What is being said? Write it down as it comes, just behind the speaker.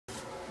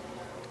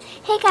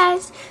Hey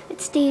guys,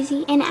 it's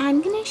Daisy and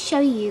I'm going to show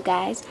you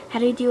guys how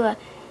to do a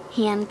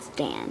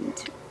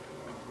handstand.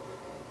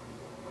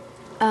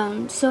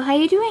 So how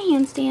you do a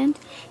handstand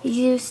is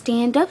you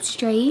stand up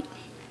straight,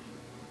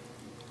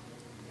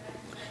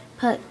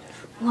 put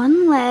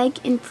one leg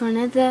in front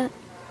of the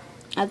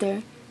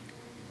other,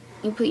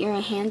 you put your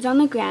hands on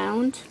the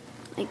ground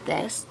like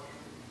this,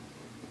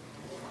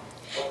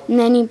 and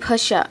then you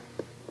push up.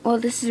 Well,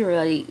 this is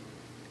really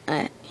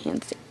a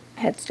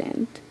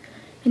headstand.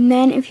 And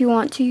then if you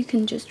want to, you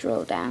can just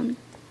roll down.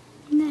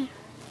 There.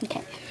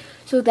 Okay,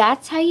 so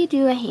that's how you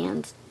do a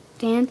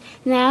handstand.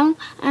 Now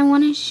I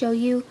want to show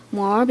you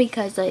more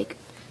because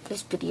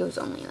this video is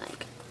only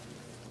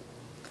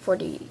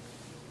 40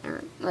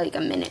 or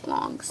a minute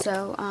long.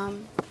 So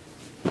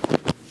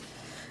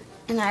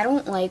and I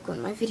don't like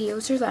when my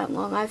videos are that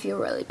long. I feel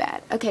really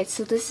bad. Okay,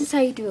 so this is how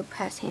you do a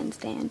press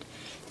handstand.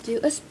 Do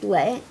a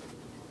split.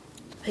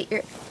 Put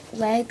your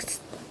legs.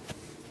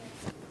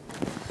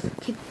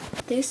 Okay,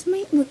 this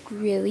might look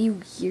really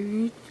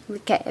weird.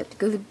 Like I have to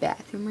go to the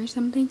bathroom or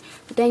something.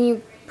 But then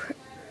you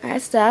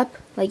press up,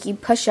 you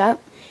push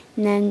up,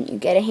 and then you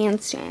get a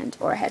handstand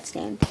or a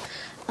headstand.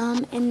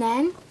 And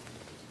then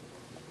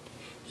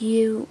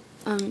you,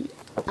 I'm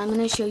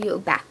gonna show you a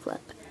backflip.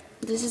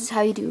 This is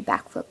how you do a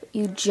backflip.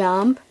 You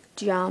jump,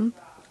 jump,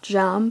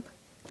 jump,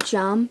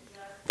 jump,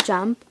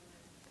 jump,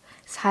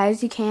 as high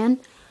as you can.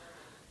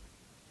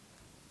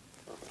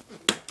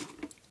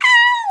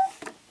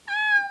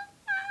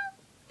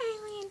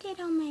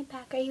 On my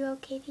back. Are you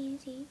okay,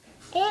 Daisy?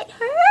 It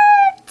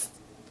hurts,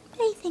 but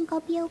I think I'll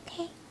be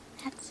okay.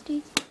 That's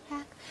Daisy's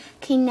back.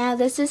 Okay, now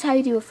this is how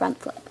you do a front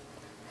flip.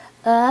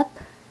 Up,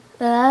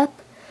 up,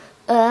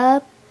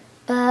 up,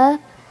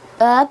 up,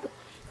 up,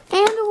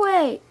 and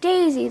away.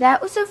 Daisy,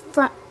 that was a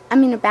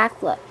back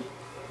flip.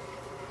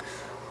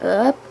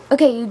 Up.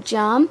 Okay, you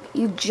jump,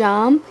 you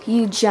jump,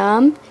 you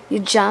jump,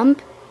 you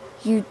jump,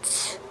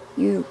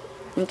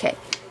 okay.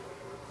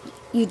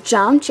 You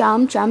jump,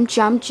 jump, jump,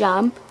 jump,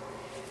 jump,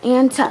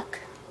 and tuck,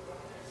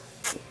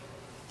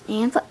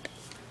 and flip.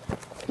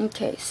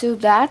 Okay, so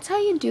that's how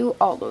you do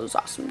all those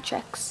awesome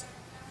tricks.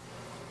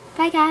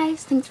 Bye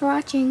guys, thanks for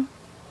watching.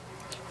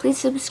 Please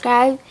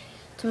subscribe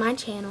to my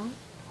channel.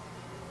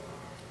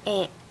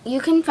 And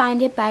you can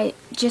find it by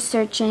just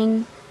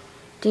searching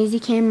Daisy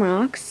Cam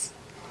Rocks.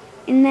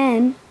 And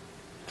then,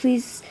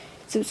 please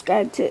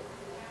subscribe to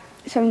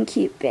Some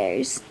Cute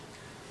Bears.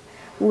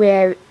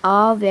 We're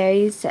all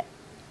very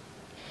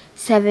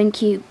 7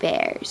 cute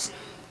bears.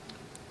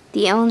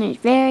 The owner's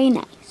very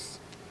nice.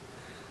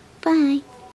 Bye.